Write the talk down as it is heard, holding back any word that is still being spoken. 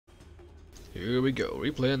Here we go,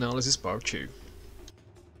 replay analysis part 2.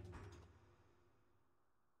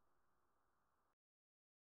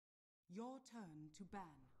 Your turn to ban.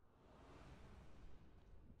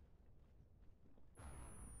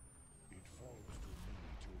 It falls to me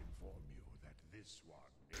to inform you that this one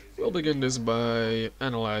is... We'll begin this by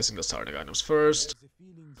analyzing the starting items first,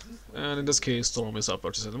 and in this case Storm is up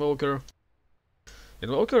versus Invoker.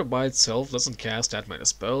 Invoker by itself doesn't cast that many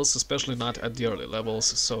spells, especially not at the early levels,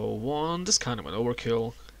 so one is kind of an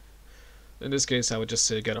overkill. In this case I would just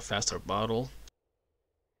say get a faster bottle.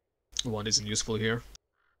 One isn't useful here.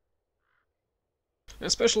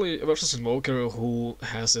 Especially versus Invoker, who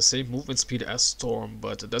has the same movement speed as Storm,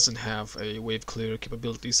 but doesn't have a wave clear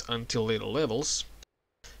capabilities until later levels.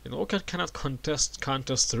 Invoker cannot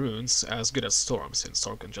contest runes as good as Storm, since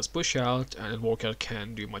Storm can just push out and Invoker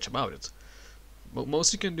can't do much about it. But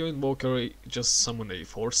most you can do in Invoker just summon a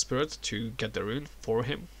Force Spirit to get the rune for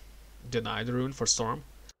him, deny the rune for Storm.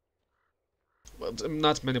 But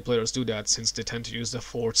not many players do that, since they tend to use the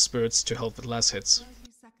Force Spirits to help with last hits.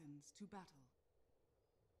 30 seconds to battle.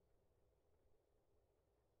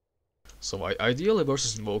 So ideally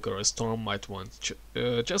versus Invoker, a Storm might want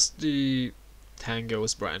just the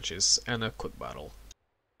Tango's branches and a quick battle.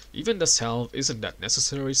 Even the salve isn't that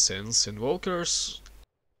necessary, since Invokers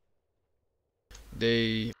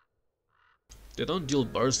they don't deal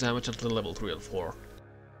burst damage until level 3 and 4.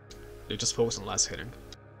 They just focus on last hitting.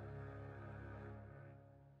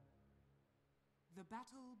 The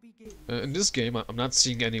battle begins. In this game I'm not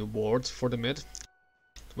seeing any ward for the mid,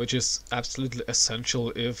 which is absolutely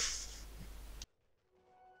essential if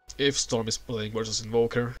Storm is playing versus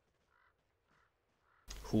Invoker,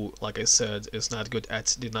 who, like I said, is not good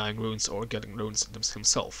at denying runes or getting runes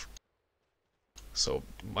himself. So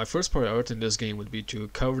my first priority in this game would be to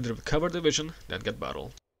cover the vision, then get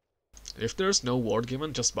battle. If there's no ward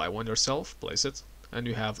given, just buy one yourself, place it, and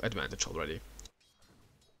you have advantage already.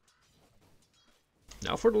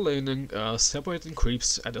 Now for the laning, separating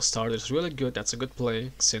creeps at the start is really good, that's a good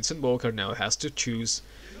play, since Invoker now has to choose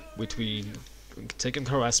between taking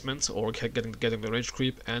harassment or getting the range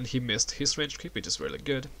creep, and he missed his range creep, which is really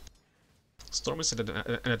good. Storm is at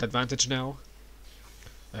an advantage now,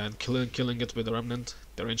 and killing it with the remnant,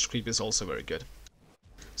 the range creep is also very good.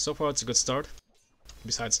 So far it's a good start,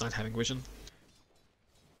 besides not having vision.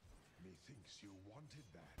 Methinks you wanted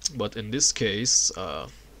that. But in this case,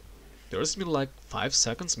 there's been like 5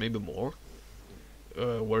 seconds, maybe more,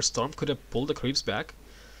 where Storm could have pulled the creeps back,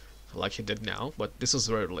 like he did now, but this is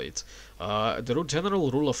very late. The general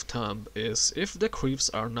rule of thumb is if the creeps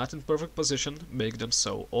are not in perfect position, make them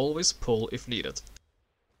so. Always pull if needed.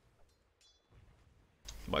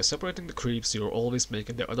 By separating the creeps, you're always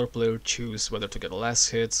making the other player choose whether to get a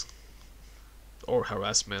last hit or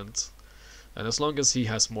harassment. And as long as he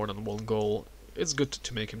has more than one goal, it's good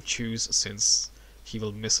to make him choose, since he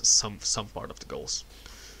will miss some part of the goals.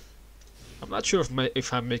 I'm not sure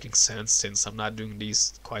if I'm making sense, since I'm not doing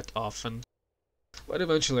these quite often, but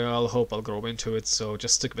eventually I'll hope I'll grow into it, so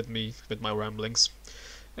just stick with me with my ramblings.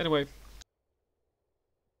 Anyway,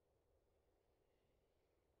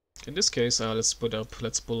 in this case, let's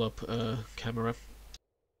pull up camera.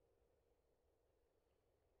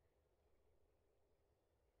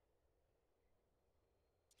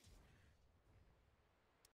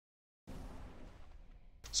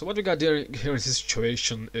 So what we got here in this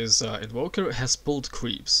situation is Invoker has pulled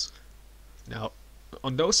creeps. Now,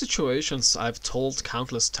 on those situations, I've told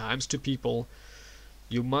countless times to people,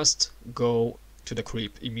 you must go to the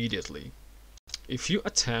creep immediately. If you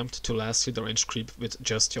attempt to last hit the ranged creep with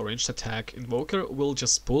just your ranged attack, Invoker will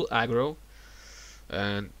just pull aggro,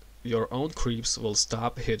 and your own creeps will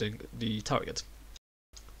stop hitting the target.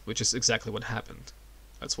 Which is exactly what happened.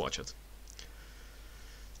 Let's watch it.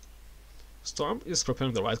 Storm is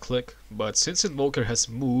preparing the right click, but since Invoker has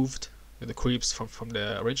moved the creeps from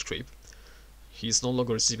the range creep, he is no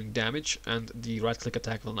longer receiving damage, and the right click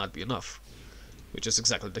attack will not be enough, which is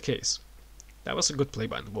exactly the case. That was a good play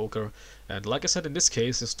by Invoker, and like I said, in this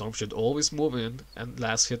case, the Storm should always move in and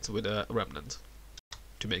last hit with a remnant,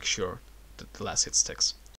 to make sure that the last hit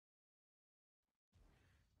sticks.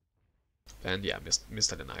 And yeah,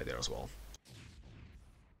 missed a deny there as well.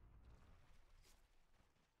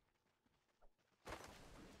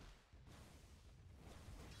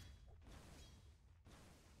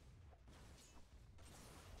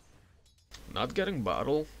 Not getting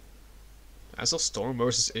battle as a Storm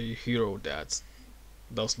versus a hero that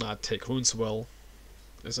does not take runes well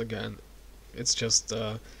is again, it's just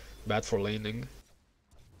bad for laning,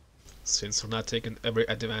 since you're not taking every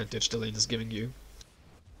advantage the lane is giving you.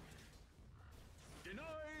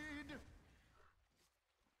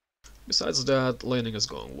 Besides that, laning is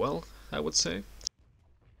going well, I would say.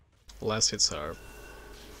 Last hits are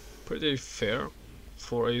pretty fair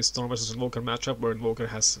for a Storm vs Invoker matchup where Invoker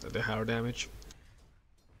has the higher damage.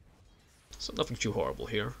 So nothing too horrible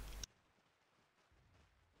here.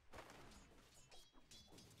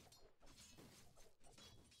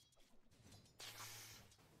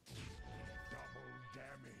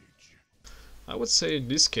 I would say in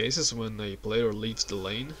these cases when a player leaves the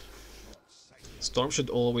lane, Storm should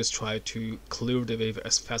always try to clear the wave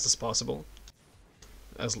as fast as possible,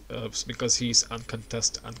 because he's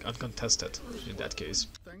uncontested in that case.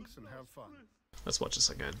 Thanks and have fun. Let's watch this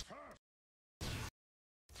again.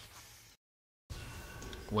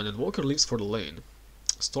 When Invoker leaves for the lane,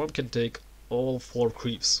 Storm can take all 4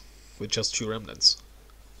 creeps with just 2 remnants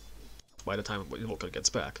by the time Invoker gets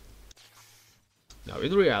back. Now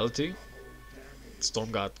in reality,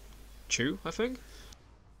 Storm got 2, I think,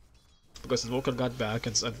 because Invoker got back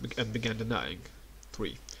and began denying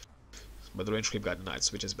 3, but the range creep got denied,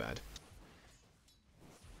 which is bad.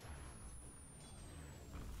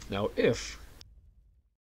 Now if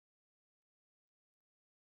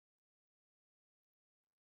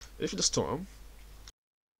the Storm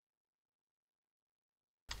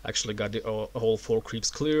actually got the whole 4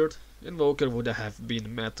 creeps cleared, Invoker would have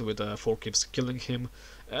been met with 4 creeps killing him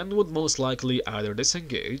and would most likely either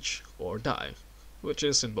disengage or die, which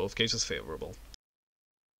is in both cases favorable.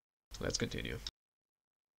 Let's continue.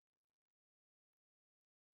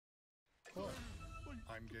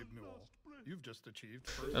 I'm Gabe Newell. You've just achieved.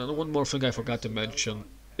 And one more thing I forgot to mention,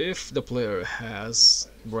 if the player has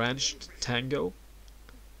branched Tango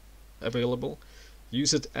available,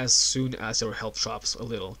 use it as soon as your health drops a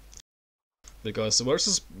little. Because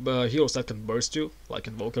versus heroes that can burst you, like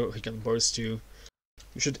Invoker, he can burst you,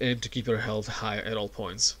 you should aim to keep your health high at all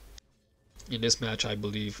points. In this match I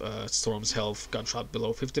believe Storm's health got dropped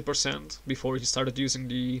below 50% before he started using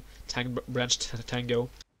the branched Tango,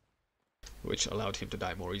 which allowed him to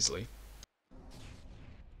die more easily.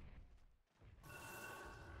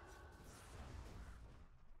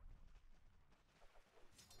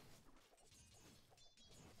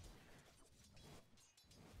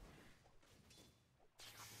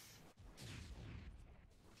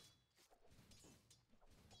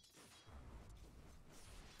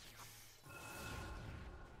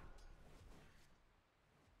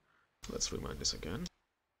 Let's remind this again.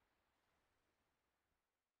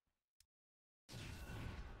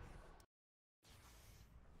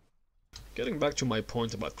 Getting back to my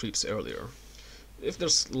point about creeps earlier, if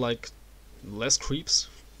there's like less creeps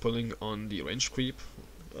pulling on the range creep,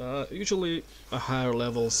 usually a higher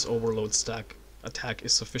levels overload stack attack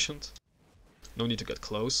is sufficient. No need to get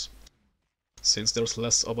close, since there's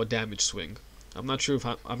less of a damage swing. I'm not sure if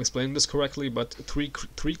I'm explaining this correctly, but three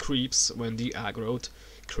creeps when de-aggroed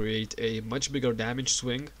create a much bigger damage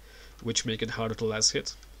swing, which make it harder to last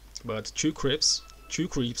hit. But two creeps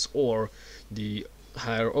or the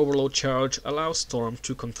higher overload charge allows Storm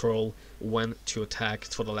to control when to attack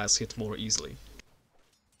for the last hit more easily.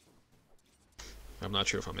 I'm not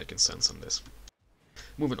sure if I'm making sense on this.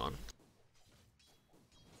 Moving on.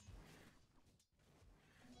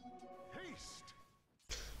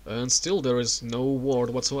 And still there is no ward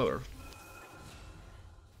whatsoever.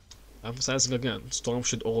 Emphasizing again, Storm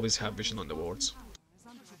should always have vision on the wards.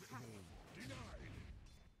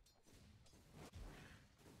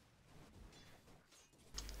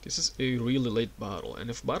 This is a really late battle, and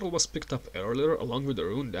if battle was picked up earlier along with the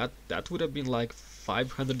rune, that would have been like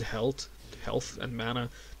 500 health and mana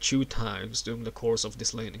 2 times during the course of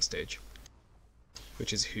this laning stage,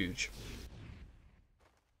 which is huge.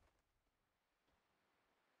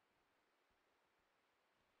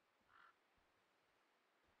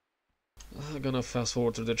 I'm gonna fast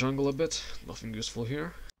forward to the jungle a bit, nothing useful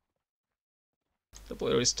here. The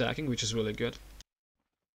player is stacking, which is really good.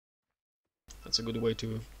 That's a good way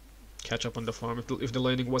to catch up on the farm if the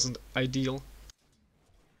laning wasn't ideal.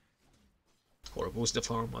 Or boost the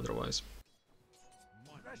farm otherwise.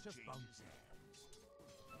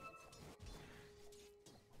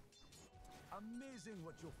 Amazing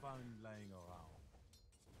what you found laying around.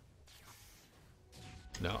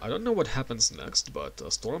 Now, I don't know what happens next,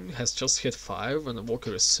 but Storm has just hit 5 and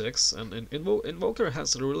Invoker is 6, and Invoker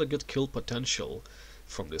has a really good kill potential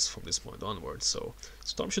from this point onwards, so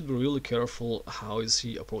Storm should be really careful how is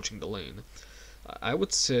he approaching the lane. I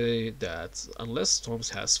would say that unless Storm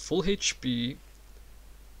has full HP,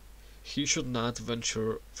 he should not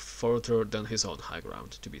venture further than his own high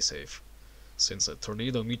ground to be safe, since a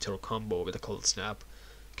Tornado Meteor combo with a Cold Snap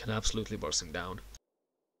can absolutely burst him down.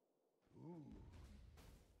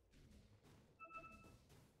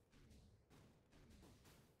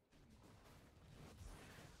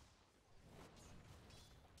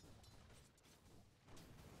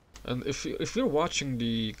 And if you're watching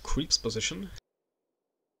the creeps position,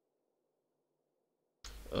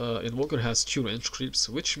 Invoker has 2 range creeps,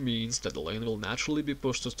 which means that the lane will naturally be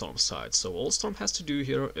pushed to Storm's side. So all Storm has to do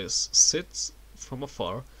here is sit from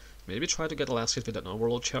afar, maybe try to get a last hit with an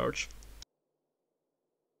overload charge,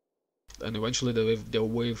 and eventually the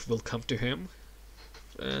wave will come to him,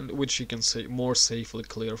 and which he can more safely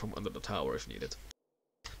clear from under the tower if needed.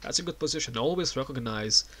 That's a good position. Always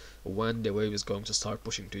recognize when the wave is going to start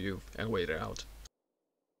pushing to you and wait it out.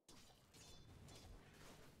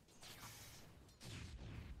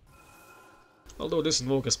 Although this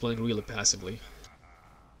Invoker is playing really passively.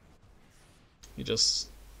 He just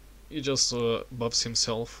buffs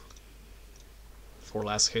himself for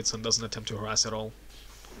last hits and doesn't attempt to harass at all.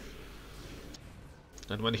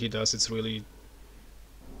 And when he does, it's really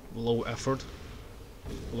low effort.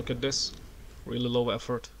 Look at this. Really low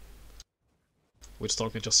effort. Which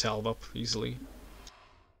Storm can just salve up easily.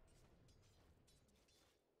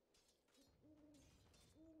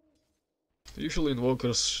 Usually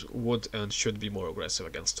Invokers would and should be more aggressive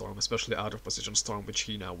against Storm, especially out of position Storm, which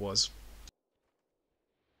he now was.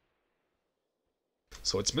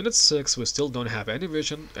 So it's minute 6, we still don't have any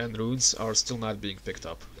vision, and runes are still not being picked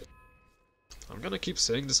up. I'm gonna keep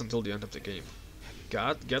saying this until the end of the game.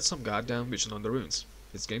 Get some goddamn vision on the runes.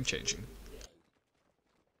 It's game changing.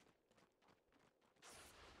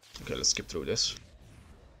 Okay, let's skip through this.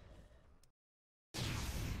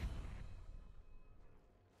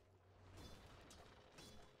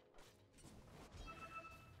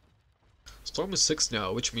 Storm is 6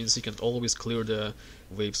 now, which means he can always clear the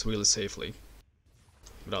waves really safely,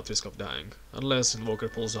 without risk of dying, unless Invoker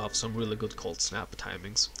pulls off some really good cold snap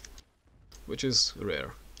timings, which is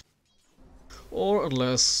rare. Or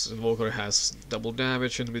unless Invoker has double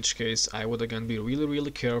damage, in which case I would again be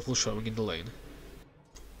really careful showing in the lane.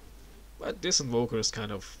 But this Invoker is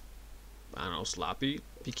kind of, I don't know, sloppy.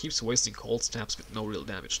 He keeps wasting cold snaps with no real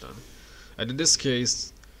damage done. And in this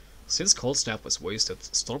case, since cold snap was wasted,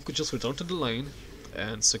 Storm could just return to the lane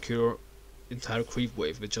and secure entire creep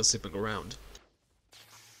wave with just zipping around.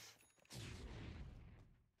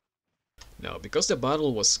 Now, because the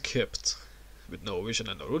battle was skipped with no vision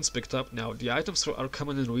and no runes picked up, now the items are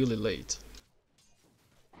coming in really late.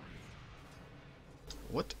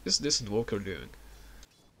 What is this Invoker doing?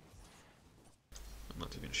 I'm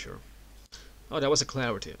not even sure. Oh, that was a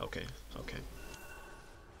clarity. Okay, okay.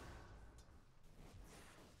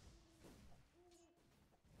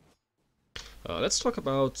 Let's talk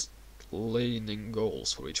about laning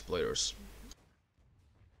goals for each players.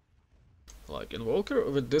 Like Invoker,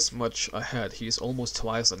 with this much ahead, he is almost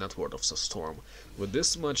twice the net worth of the Storm. With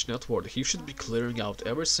this much net worth, he should be clearing out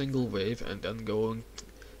every single wave and then go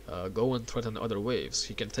and threaten other waves.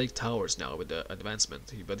 He can take towers now with the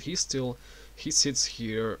advancement, but he sits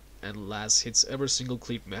here and last hits every single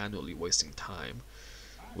creep manually, wasting time,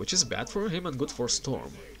 which is bad for him and good for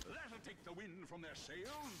Storm.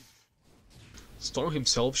 Storm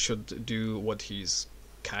himself should do what he's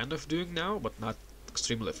kind of doing now, but not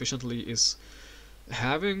extremely efficiently, is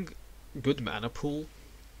having good mana pool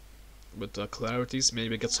with clarities,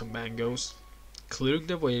 maybe get some mangoes, clearing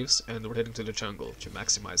the waves and rotating to the jungle to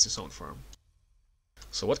maximize his own farm.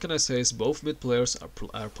 So what can I say is both mid players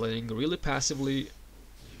are playing really passively.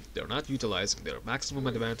 They're not utilizing their maximum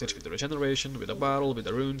advantage with the regeneration, with the battle, with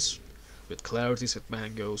the runes, with clarities, with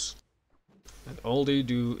mangoes. And all they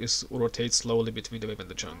do is rotate slowly between the wave and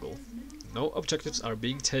the jungle. No objectives are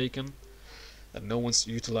being taken, and no one's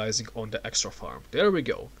utilizing on the extra farm. There we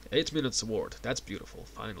go, 8 minutes ward. That's beautiful,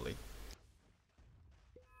 finally.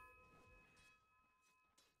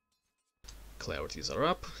 Clarities are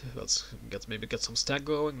up. Let's maybe get some stack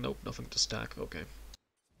going. Nope, nothing to stack. Okay.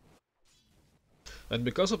 And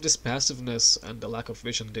because of this passiveness and the lack of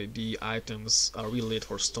vision, the items are really late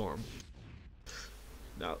for Storm.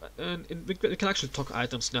 Now, and we can actually talk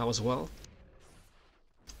items now as well.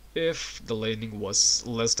 If the laning was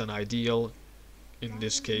less than ideal, in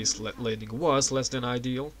this case laning was less than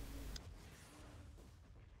ideal,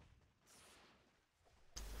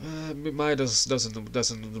 Midas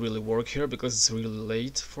doesn't really work here because it's really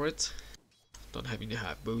late for it. Don't have any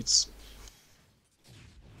high boots.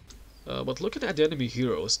 But looking at the enemy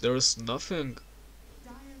heroes, there's nothing,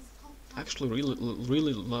 actually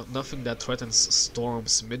really nothing that threatens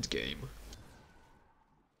Storm's mid-game.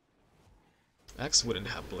 Axe wouldn't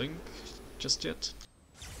have blink just yet.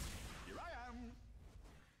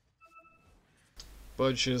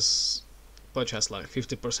 Pudge has like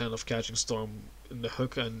 50% of catching Storm in the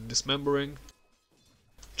hook and dismembering.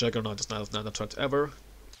 Juggernaut is not a threat ever.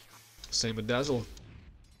 Same with Dazzle.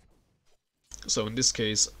 So in this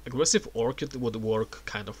case, aggressive Orchid would work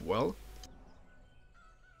kind of well.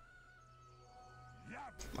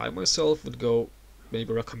 I myself would go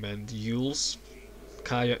maybe recommend Yules,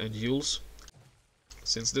 Kaya and Yules,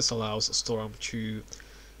 since this allows Storm to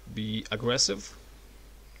be aggressive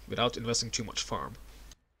without investing too much farm.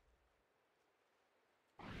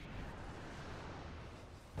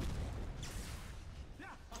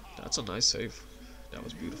 That's a nice save. That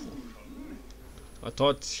was beautiful. I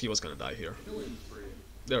thought he was gonna die here.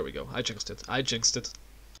 There we go. I jinxed it. I jinxed it.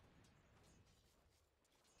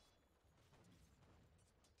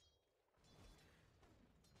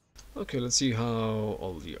 Okay, let's see how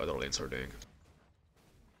all the other lanes are doing.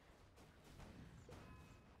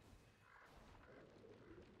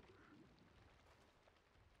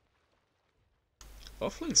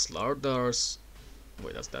 Offlane Slardar's...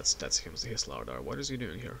 Wait, that's him, his Slardar. What is he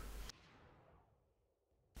doing here?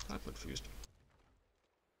 I'm confused.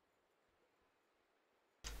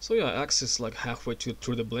 So yeah, Axe is like halfway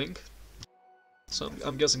through the blink. So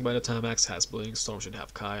I'm guessing by the time Axe has blink, Storm should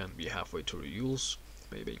have Kai and be halfway through Yules.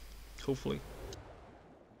 Maybe. Hopefully.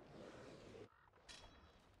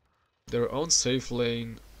 Their own safe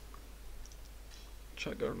lane.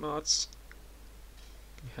 Juggernauts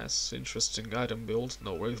has interesting item build,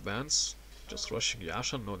 no wave bands. Just rushing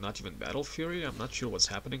Yasha, no, not even Battle Fury. I'm not sure what's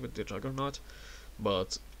happening with the Juggernaut.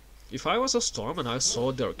 But if I was a Storm and I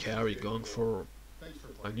saw their carry going for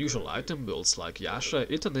unusual item builds like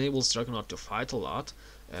Yasha, it enables Juggernaut to fight a lot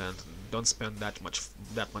and don't spend that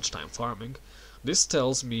much time farming. This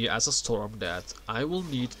tells me as a Storm that I will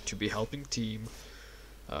need to be helping team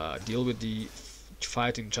deal with the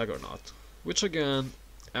fighting Juggernaut, which again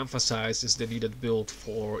emphasizes the needed build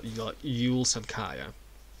for Yules and Kaya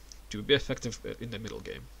to be effective in the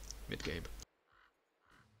mid-game.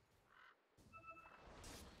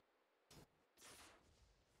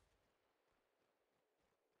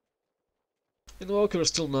 Invoker is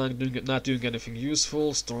still not doing anything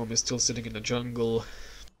useful. Storm is still sitting in the jungle.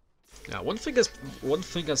 Yeah, one thing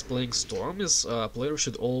as playing Storm is players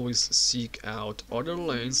should always seek out other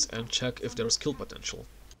lanes and check if there's skill potential.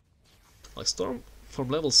 Like Storm, from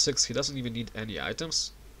level 6 he doesn't even need any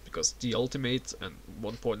items, because the ultimate and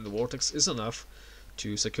 1 point in the vortex is enough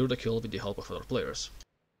to secure the kill with the help of other players.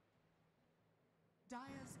 Dire's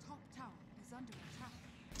top tower is under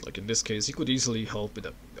attack. Like in this case, he could easily help with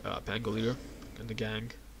the Pangolier and the gang,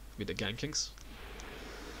 with the gankings.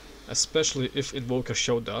 Especially if Invoker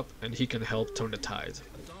showed up and he can help turn the tide.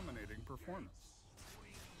 A dominating performance.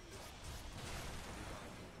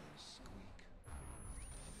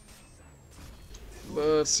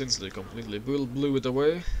 But since they completely blew it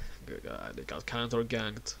away, they got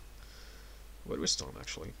counter-ganked. Where is Storm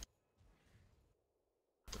actually?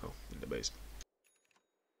 Oh, in the base.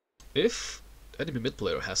 If enemy mid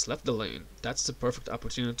player has left the lane, that's the perfect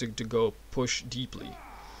opportunity to go push deeply.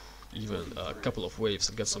 Even a couple of waves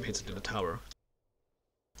and get some hits into the tower.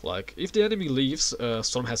 Like, if the enemy leaves,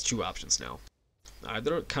 Storm has two options now.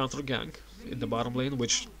 Either counter-gank in the bottom lane,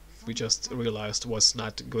 which we just realized was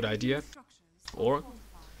not a good idea, or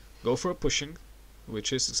go for a pushing,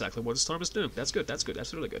 which is exactly what the Storm is doing. That's good,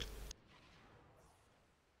 that's really good.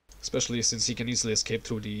 Especially since he can easily escape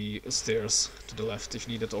through the stairs to the left if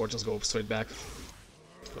needed, or just go straight back.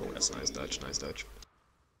 Oh, that's nice dodge, nice dodge.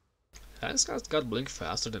 This guy got blink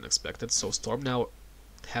faster than expected, so Storm now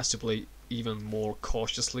has to play even more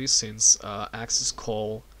cautiously, since Axe's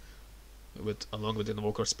call along with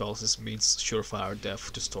Invoker spells means surefire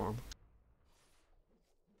death to Storm.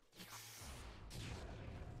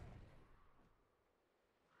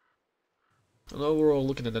 And overall,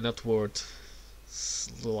 looking at the net worth,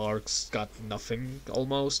 Slark's got nothing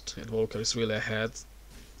almost. Invoker is really ahead,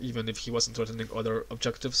 even if he wasn't threatening other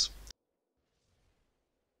objectives.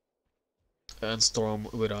 And Storm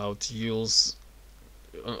without Yules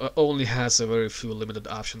only has a very few limited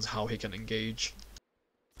options how he can engage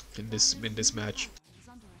in this match.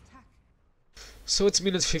 So it's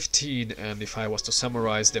minute 15, and if I was to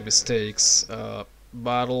summarize the mistakes,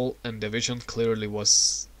 battle and division clearly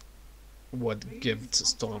was what gimped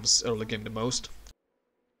Storm's early game the most.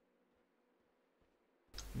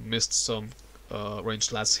 Missed some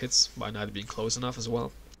ranged last hits by not being close enough as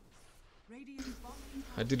well.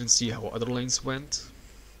 I didn't see how other lanes went,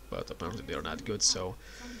 but apparently they are not good, so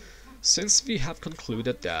since we have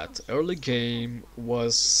concluded that early game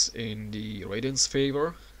was in the Radiant's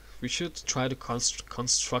favor, we should try to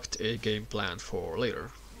construct a game plan for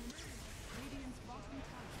later.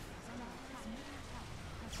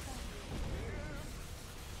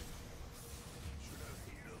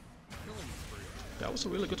 That was a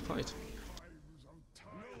really good fight.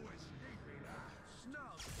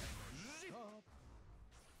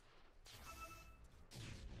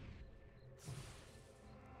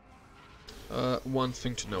 one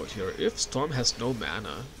thing to note here. If Storm has no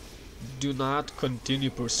mana, do not continue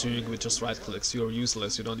pursuing with just right clicks. You're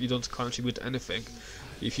useless. You don't contribute anything.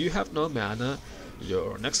 If you have no mana,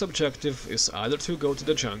 your next objective is either to go to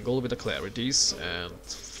the jungle with the clarities and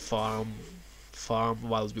farm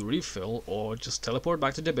while you refill, or just teleport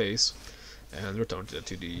back to the base and return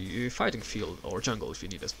to the fighting field or jungle if you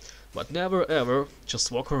need it. But never ever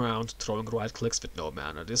just walk around throwing right clicks with no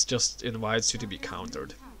mana. This just invites you to be countered.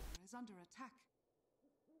 Tower is under attack.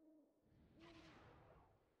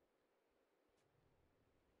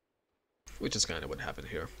 Which is kind of what happened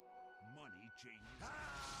here. Money changes.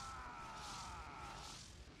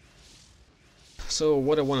 So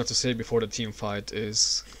what I wanted to say before the team fight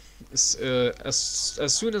is as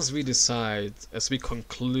soon as we decide, as we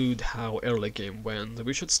conclude how early game went,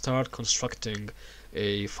 we should start constructing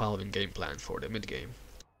a following game plan for the mid game.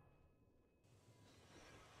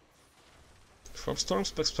 From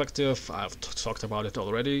Storm's perspective, I've talked about it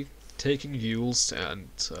already. Taking Yules and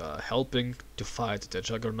helping to fight the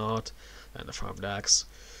Juggernaut and the Farmed Axe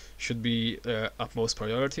should be utmost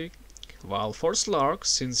priority. While for Slark,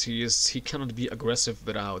 since he cannot be aggressive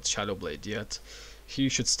without Shadowblade yet, he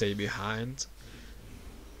should stay behind.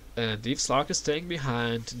 And if Slark is staying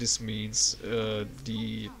behind, this means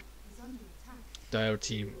the Dire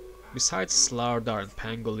team, besides Slardar and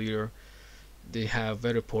Pangolier, they have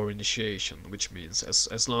very poor initiation, which means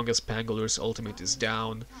as long as Pangolier's ultimate is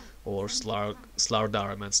down, or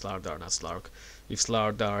Slardar, I meant Slardar, not Slark. If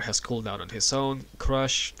Slardar has cooldown on his own,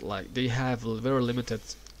 Crush, like, they have very limited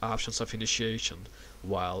options of initiation,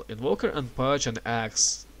 while Invoker and Purge and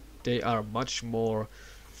Axe, they have much more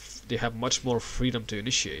freedom to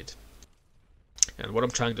initiate. And what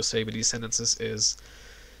I'm trying to say with these sentences is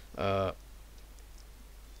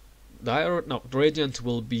Radiant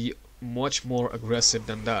will be much more aggressive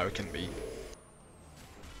than Dire can be.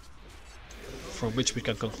 From which we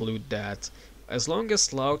can conclude that as long as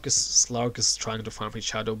Slark is trying to farm his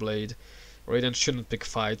Shadowblade, Radiant shouldn't pick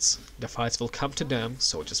fights. The fights will come to them,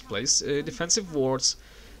 so just place defensive wards,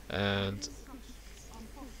 and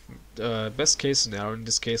best case scenario in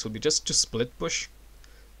this case would be just to split push,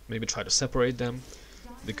 maybe try to separate them,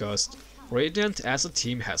 because Radiant as a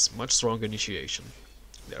team has much stronger initiation.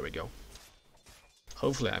 There we go.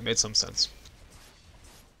 Hopefully I made some sense.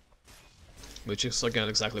 Which is again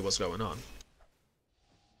exactly what's going on.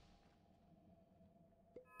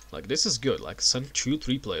 Like, this is good, like send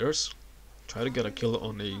 2-3 players, try to get a kill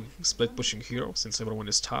on a split pushing hero since everyone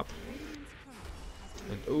is top.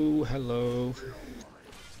 And oh, hello.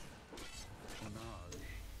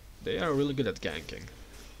 They are really good at ganking,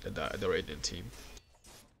 the Radiant team.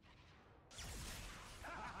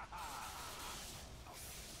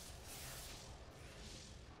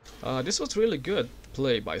 This was really good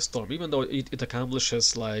play by Storm, even though it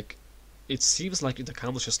accomplishes, like, it seems like it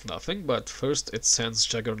accomplishes nothing, but first it sends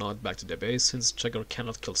Juggernaut back to the base since Jugger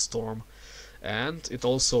cannot kill Storm, and it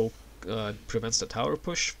also prevents the tower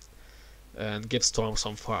push and gives Storm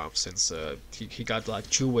some farm since he got like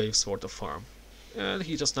 2 waves worth of farm, and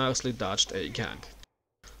he just nicely dodged a gank.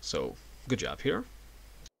 So good job here.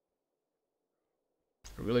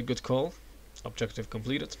 A really good call. Objective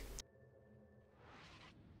completed.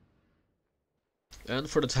 And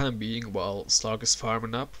for the time being, while Slark is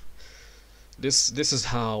farming up, this is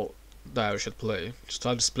how Dire should play. Just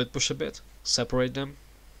try to split push a bit, separate them,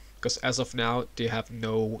 because as of now they have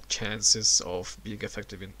no chances of being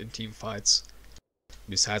effective in team fights,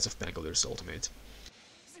 besides of Pangolier's ultimate.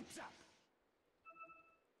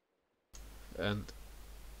 And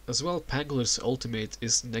as well, Pangolier's ultimate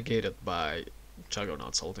is negated by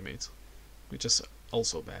Juggernaut's ultimate, which is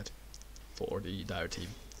also bad for the Dire team.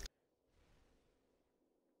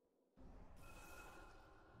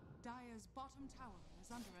 Dire's bottom tower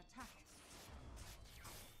is under attack.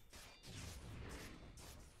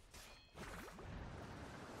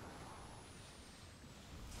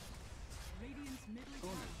 Radiant's middle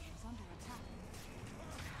tower is under attack.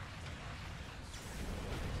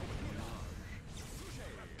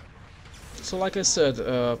 So like I said,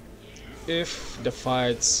 if the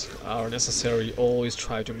fights are necessary, always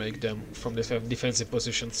try to make them from the defensive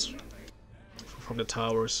positions, from the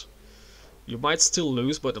towers. You might still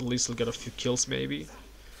lose, but at least you'll get a few kills maybe.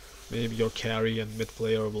 Maybe your carry and mid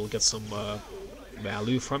player will get some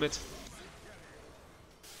value from it.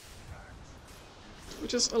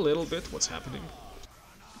 Which is a little bit what's happening.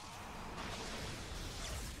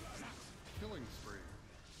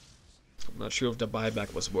 I'm not sure if the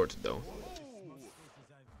buyback was worth it though.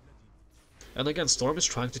 And again, Storm is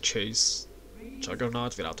trying to chase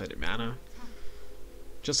Juggernaut without any mana.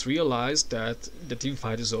 just realize that the team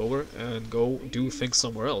fight is over and go do things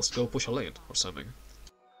somewhere else. Go push a lane or something.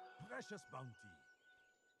 Precious bounty.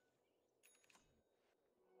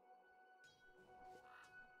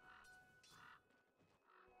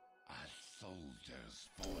 A soldier's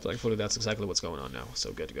fortune. Thankfully, that's exactly what's going on now.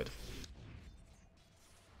 So good, good.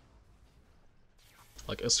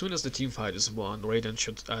 Like as soon as the team fight is won, Raiden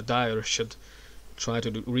should, Dire should try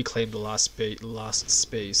to reclaim the last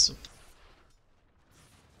space.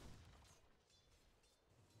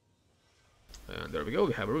 And there we go,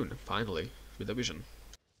 we have Rune, finally, with the vision.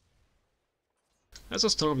 As a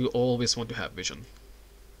Storm, you always want to have vision.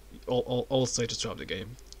 All stages throughout the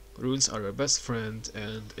game. Runes are your best friend,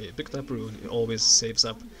 and a picked up rune always saves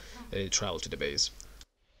up a travel to the base.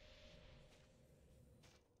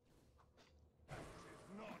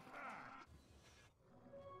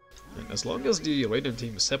 And as long as the Raiden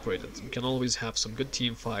team is separated, we can always have some good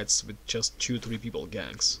team fights with just 2-3 people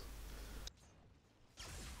ganks.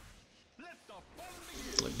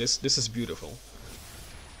 Like this is beautiful.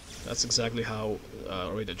 That's exactly how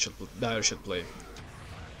Dire should play.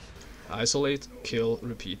 Isolate, kill,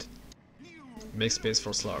 repeat. Make space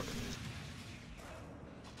for Slark.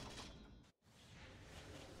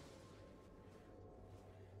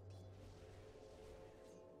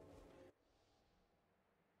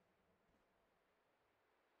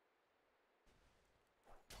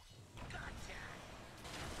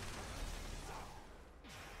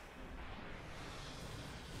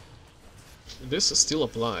 This still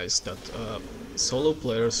applies that solo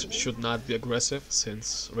players should not be aggressive,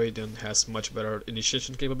 since Raiden has much better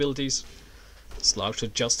initiation capabilities. Slark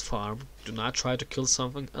should just farm, do not try to kill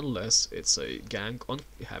something unless it's a gank on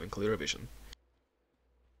having clear vision.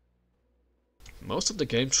 Most of the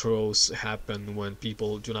game throws happen when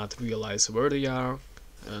people do not realize where they are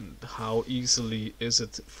and how easily is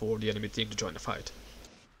it for the enemy team to join the fight.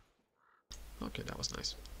 Okay, that was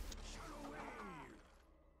nice.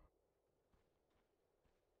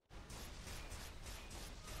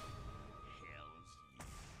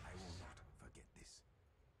 I will not forget this.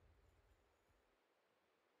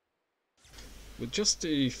 With just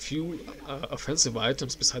a few offensive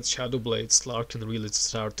items besides Shadow Blade, Slark can really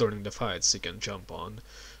start turning the fights. He can jump on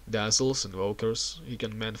Dazzles, Invokers, he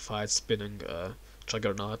can man fight spinning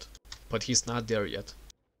Juggernaut, but he's not there yet.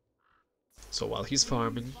 So while he's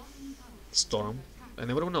farming, Storm and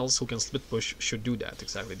everyone else who can split push should do that,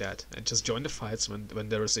 exactly that, and just join the fights when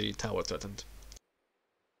there is a tower threatened.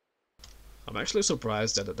 I'm actually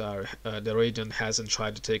surprised that the Raiden hasn't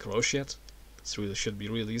tried to take Roche yet. It should be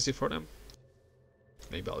real easy for them.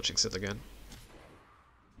 Maybe I'll jinx it again.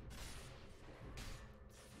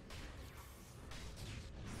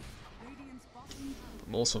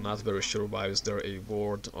 I'm also not very sure why is there a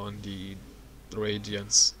ward on the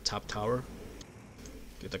Radiant's top tower.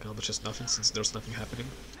 It accomplishes nothing since there's nothing happening.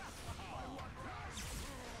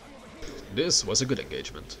 This was a good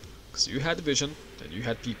engagement, because you had vision and you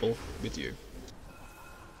had people with you.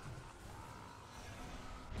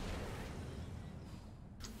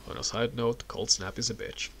 On a side note, Cold Snap is a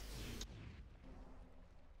bitch.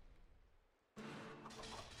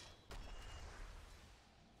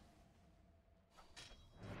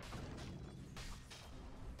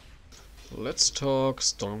 Let's talk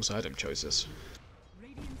Storm's item choices.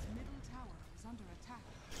 Radiant's middle tower is under attack.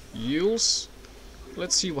 Yules.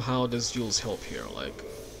 Let's see how does Yules help here. Like,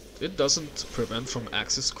 it doesn't prevent from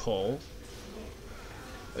Axis Call.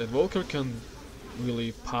 Invoker can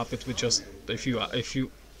really pop it with just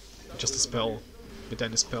just a spell, with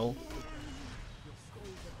any spell.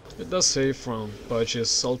 It does save from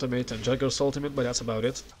Budge's ultimate and Jugger's ultimate, but that's about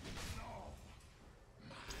it.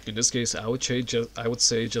 In this case, I would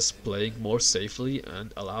say just playing more safely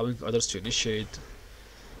and allowing others to initiate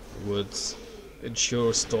would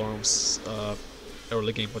ensure Storm's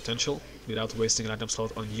early game potential without wasting an item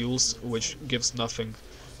slot on Yules, which gives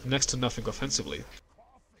next to nothing offensively.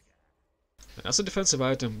 And as a defensive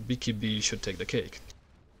item, BKB should take the cake.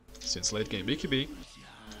 Since late game BKB,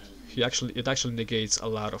 it actually negates a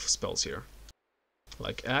lot of spells here.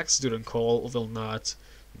 Like Axe during call will not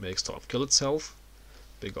make Storm kill itself,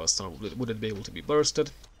 because Storm wouldn't be able to be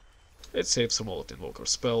bursted. It saves from all of the Invoker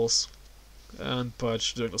spells, and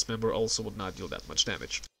Pudge during Dismember also would not deal that much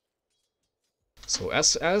damage. So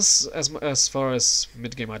as far as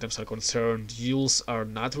mid-game items are concerned, Yules are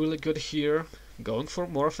not really good here. Going for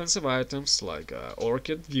more offensive items like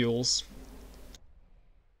Orchid, Yules.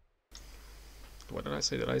 What did I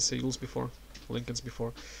say? Did I say Yules before? Linken's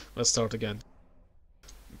before? Let's start again.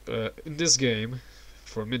 In this game,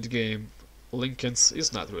 for mid-game, Linken's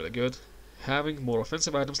is not really good. Having more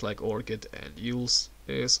offensive items like Orchid and Yules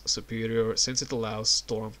is superior since it allows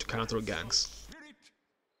Storm to counter ganks,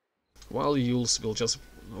 while Linken's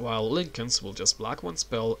will just block one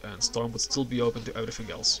spell and Storm would still be open to everything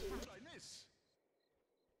else.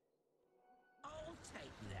 I'll take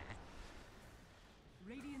that.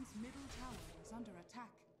 Radiant's middle tower is under attack.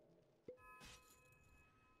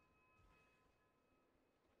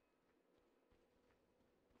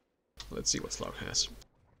 Let's see what Slark has.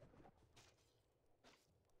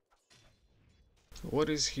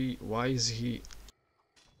 What is he? Why is he?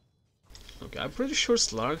 Okay, I'm pretty sure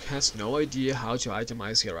Slark has no idea how to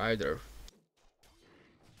itemize here either.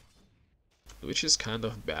 Which is kind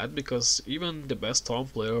of bad, because even the best Storm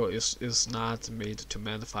player is not made to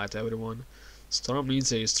man fight everyone. Storm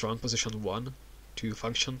needs a strong position 1 to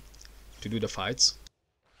function, to do the fights.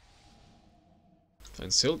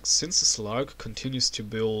 And since Slark continues to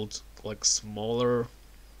build like smaller...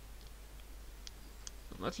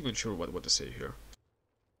 I'm not even sure what to say here.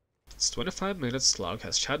 It's 25 minutes, Slark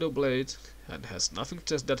has Shadow Blade, and has nothing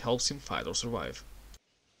that helps him fight or survive.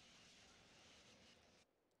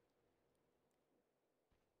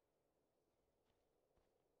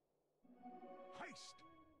 Haste!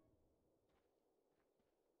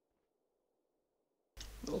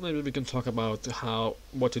 Well, maybe we can talk about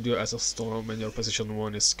what to do as a Storm when your position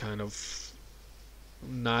 1 is kind of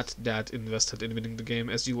not that invested in winning the game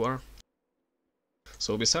as you are.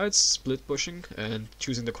 So besides split pushing and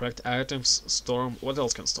choosing the correct items, Storm, what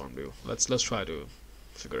else can Storm do? Let's try to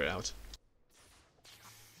figure it out.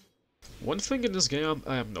 One thing in this game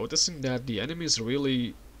I am noticing that the enemy is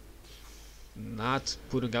really not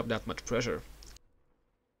putting up that much pressure.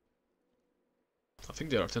 I think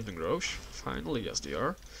they are attempting Roche. Finally, yes they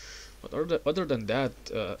are. But other than that,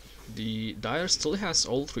 the Dire still has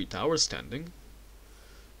all 3 towers standing.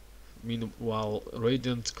 Meanwhile,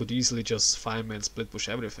 Radiant could easily just 5-man split push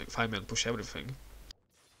everything, 5-man push everything.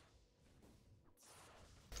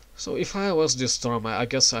 So if I was this Storm, I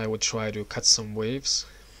guess I would try to cut some waves,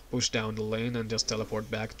 push down the lane and just teleport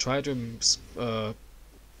back, try to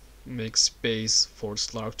make space for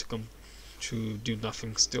Slark to come to do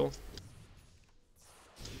nothing still.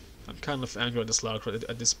 I'm kind of angry at the Slark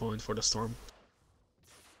at this point for the Storm.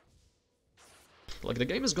 Like, the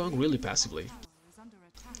game is going really passively.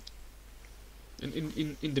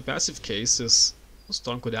 In the passive cases,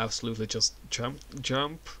 Storm could absolutely just jump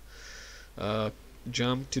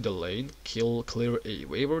to the lane, clear a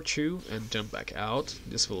wave or 2, and jump back out.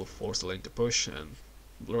 This will force the lane to push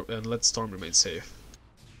and let Storm remain safe.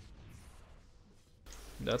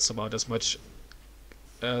 That's about as much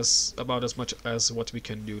as what we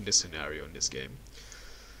can do in this scenario in this game.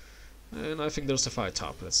 And I think there's a fight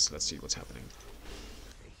top. Let's see what's happening.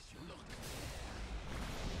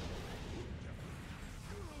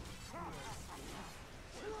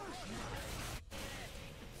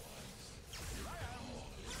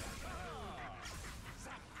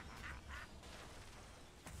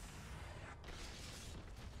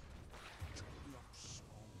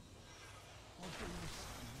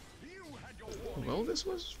 Well, this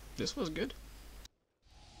was good.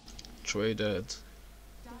 Traded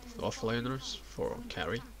offlaners for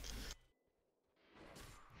carry.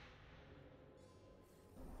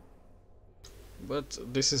 But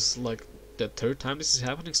this is like the 3rd time this is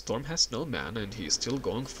happening. Storm has no mana and he is still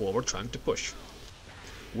going forward trying to push,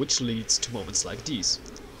 which leads to moments like these.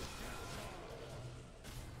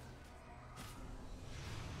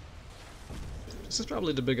 This is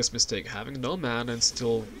probably the biggest mistake, having no mana and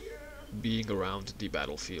still being around the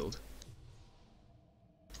battlefield.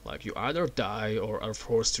 Like, you either die or are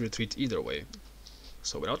forced to retreat either way.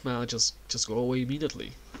 So without mana, just go away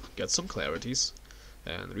immediately, get some clarities,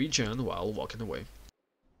 and regen while walking away.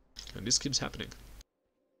 And this keeps happening.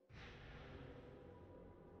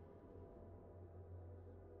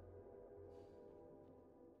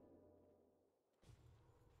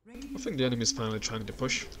 I think the enemy is finally trying to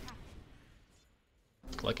push.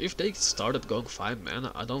 Like, if they started going 5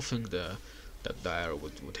 mana, I don't think that Dire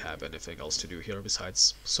would have anything else to do here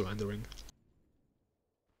besides surrendering.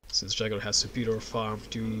 Since Jagger has superior farm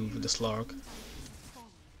to the Slark.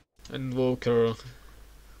 And Invoker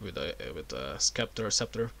with a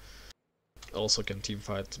Scepter also can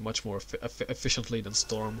teamfight much more efficiently than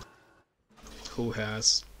Storm, who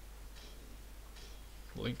has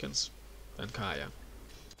Linken's and Kaya.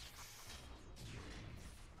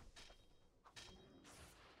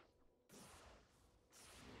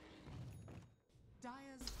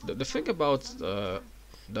 The thing about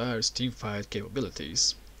Dire's teamfight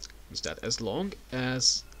capabilities is that as long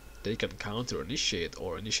as they can counter initiate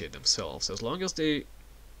or initiate themselves, as long as they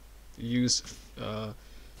use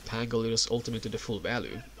Pangoliers ultimate to the full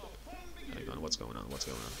value. Hang on, what's going on? What's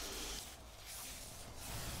going on?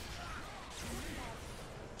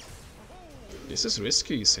 This is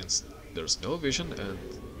risky since there's no vision and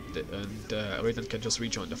Raiden can just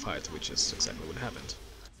rejoin the fight, which is exactly what happened.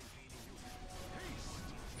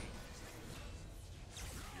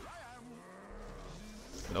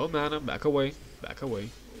 No mana, back away, back away.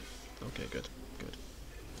 Okay, good, good.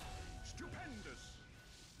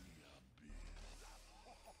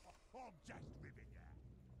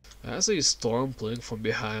 As a storm playing from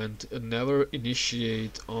behind, never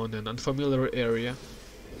initiate on an unfamiliar area,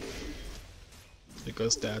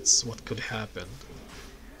 because that's what could happen.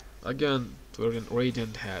 Again,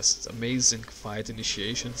 Radiant has amazing fight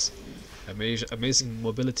initiations, amazing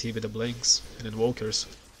mobility with the blinks and invokers,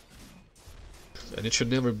 and it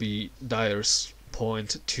should never be Dire's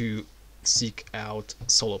point to seek out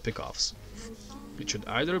solo pickoffs. It should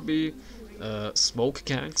either be smoke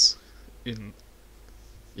ganks in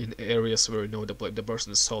areas where you know the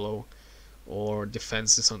person is solo, or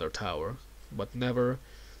defenses on their tower, but never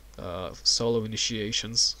solo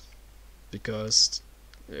initiations, because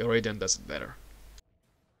Radiant does it better.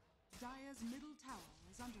 Dire's middle tower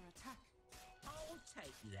is under attack. I'll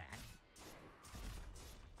take that.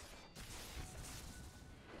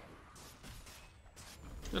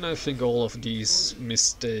 And I think all of these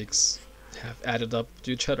mistakes have added up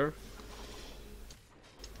to each other,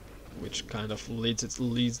 which kind of lends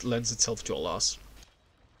itself to a loss.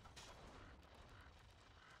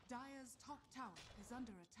 Dire's top tower is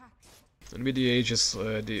under attack. And with the ages,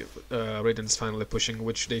 the Radiant is finally pushing,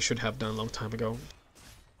 which they should have done a long time ago,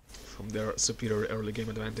 from their superior early game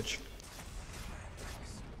advantage.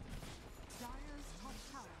 Dire's top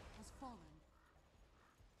tower has fallen.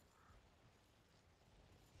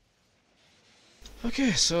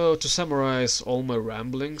 Okay, so to summarize all my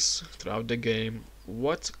ramblings throughout the game,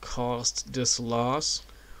 what caused this loss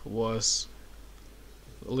was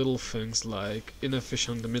little things like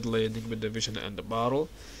inefficient mid laning with the vision and the bottle,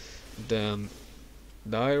 then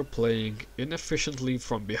Dire playing inefficiently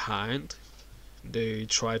from behind. They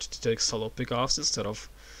tried to take solo pickoffs instead of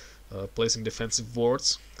placing defensive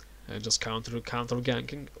wards and just counter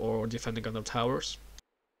ganking or defending on their towers.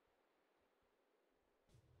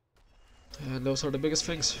 And those are the biggest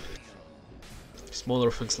things.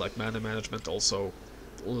 Smaller things like mana management also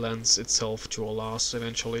lends itself to a loss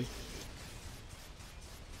eventually.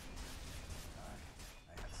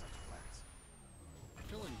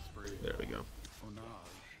 There we go.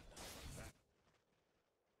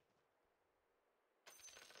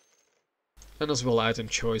 And as well, item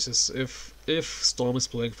choices. If Storm is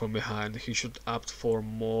playing from behind, he should opt for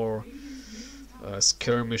more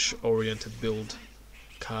skirmish-oriented build.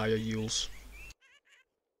 Kaya Yules.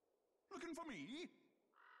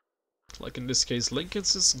 Like in this case,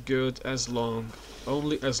 Linken's is good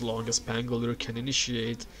only as long as Pangolier can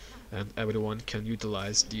initiate and everyone can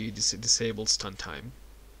utilize the disabled stun time.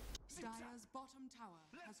 Dire's bottom tower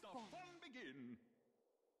has fallen.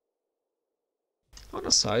 On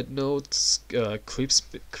a side note,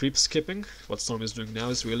 creep skipping, what Storm is doing now,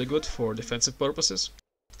 is really good for defensive purposes,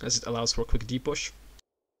 as it allows for quick depush.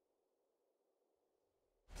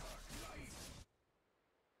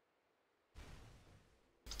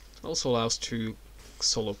 Also allows to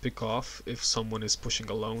solo pick off if someone is pushing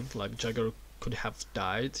alone, like Jagger could have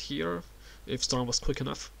died here if Storm was quick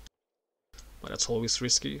enough, but that's always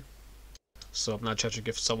risky, so I'm not judging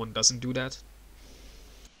if someone doesn't do that.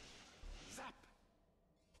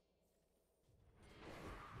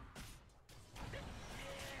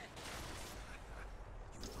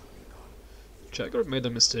 Jagger made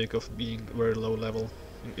the mistake of being very low level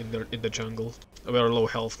in the jungle, very low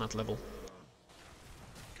health, not level.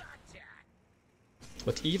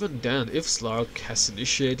 But even then, if Slark has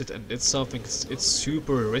initiated and did something, it's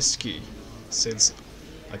super risky, since,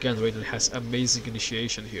 again, Raiden has amazing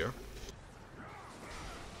initiation here.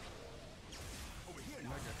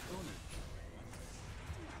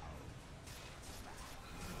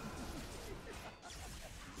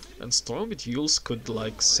 And Storm with Yules could,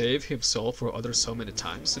 like, save himself or others so many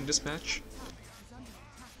times in this match.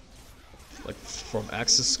 Like, from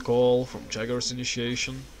Axe's call, from Jagger's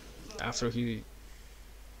initiation, after he...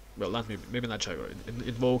 Well, not maybe not Jagger,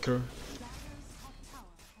 Invoker.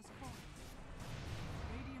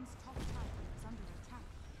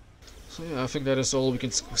 So yeah, I think that is all we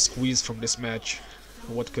can squeeze from this match.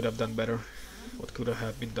 What could have done better? What could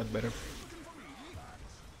have been done better?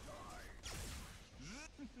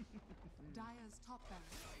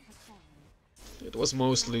 It was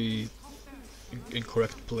mostly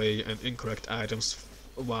incorrect play and incorrect items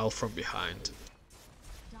while from behind.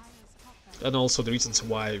 and also the reasons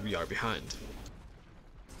why we are behind.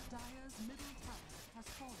 Dire's middle tower has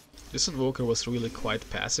fallen. This Invoker was really quite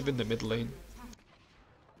passive in the mid lane,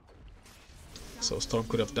 so Storm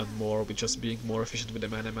could have done more with just being more efficient with the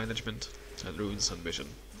mana management and runes and vision.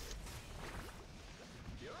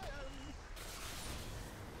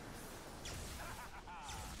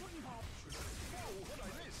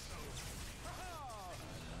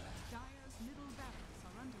 Dire's middle barracks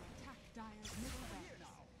are under attack. Dire's middle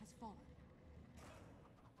barracks has fallen.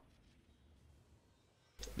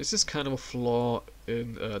 This is kind of a flaw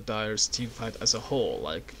in Dire's teamfight as a whole.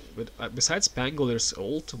 Like, besides Pangolir's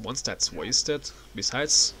ult, once that's wasted,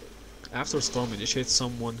 besides after Storm initiates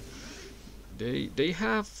someone, they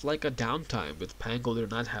have like a downtime with Pangolir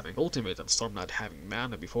not having ultimate and Storm not having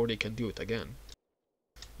mana before they can do it again.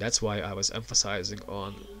 That's why I was emphasizing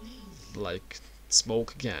on like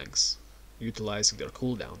smoke ganks, utilizing their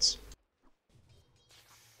cooldowns.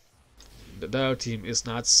 The Dire team is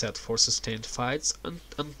not set for sustained fights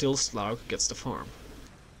until Slark gets the farm.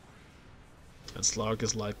 And Slark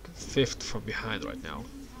is like 5th from behind right now.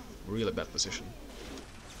 Really bad position.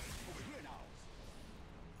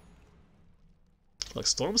 Like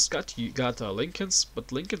Storm's got Linken's,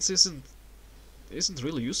 but Linken's isn't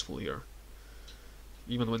really useful here.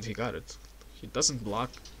 Even when he got it. He doesn't block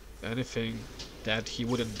anything that he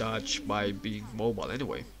wouldn't dodge by being mobile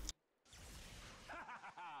anyway.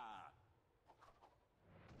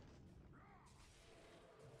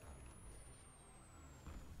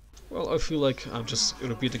 Well, I feel like I'm just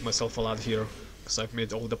repeating myself a lot here, because I've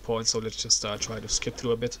made all the points, so let's just try to skip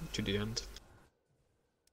through a bit to the end.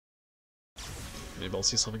 Maybe I'll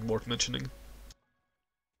see something worth mentioning.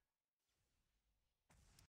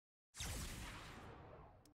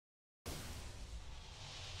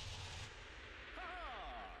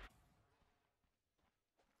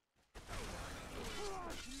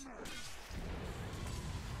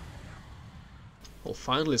 Well,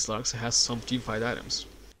 finally Slarks has some teamfight items.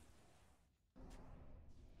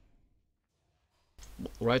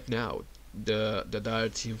 Right now, the Dire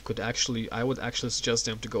team could actually, I would actually suggest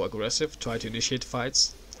them to go aggressive, try to initiate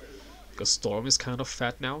fights, because Storm is kind of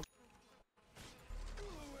fat now.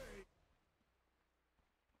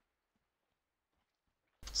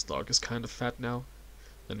 Slark is kind of fat now,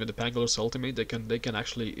 and with the Pangolir's ultimate, they can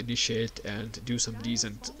actually initiate and do some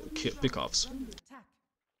decent pickoffs.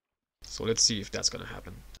 So let's see if that's gonna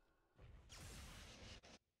happen.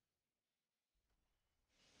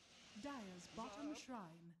 Dire's bottom shrine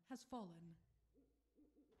has fallen.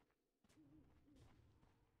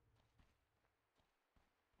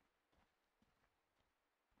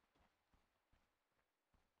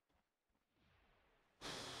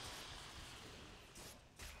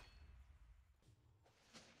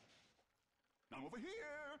 Now over here.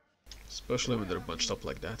 Especially when they're bunched up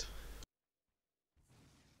like that.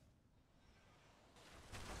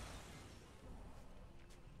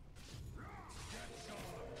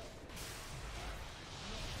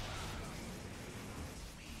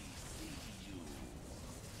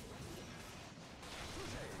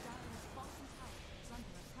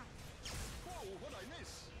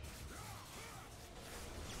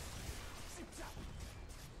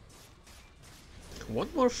 One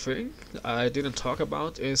more thing I didn't talk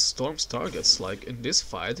about is Storm's targets. Like in this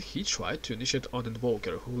fight, he tried to initiate on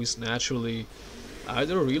Invoker, who is naturally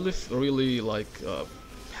either really like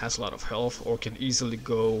has a lot of health or can easily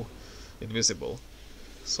go invisible.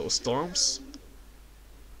 So Storm's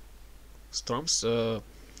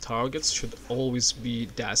targets should always be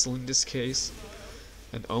Dazzle in this case,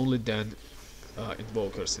 and only then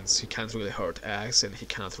Invoker, since he can't really hurt Axe and he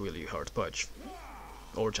cannot really hurt Pudge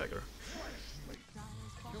or Jagger.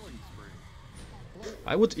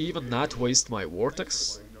 I would even not waste my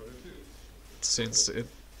Vortex, since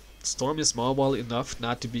Storm is mobile enough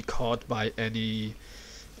not to be caught by any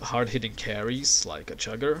hard-hitting carries like a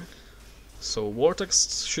Jugger. So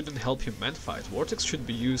Vortex shouldn't help him man-fight. Vortex should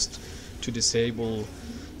be used to disable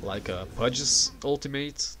like a Pudge's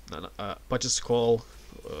ultimate, Pudge's call,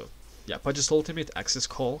 yeah, Pudge's ultimate, Axe's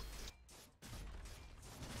call.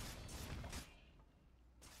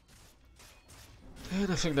 And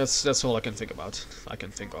I think that's all I can think about. I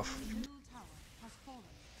can think of.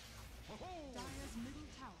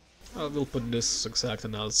 I will put this exact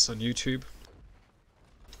analysis on YouTube,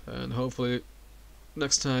 and hopefully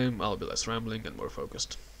next time I'll be less rambling and more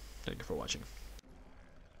focused. Thank you for watching.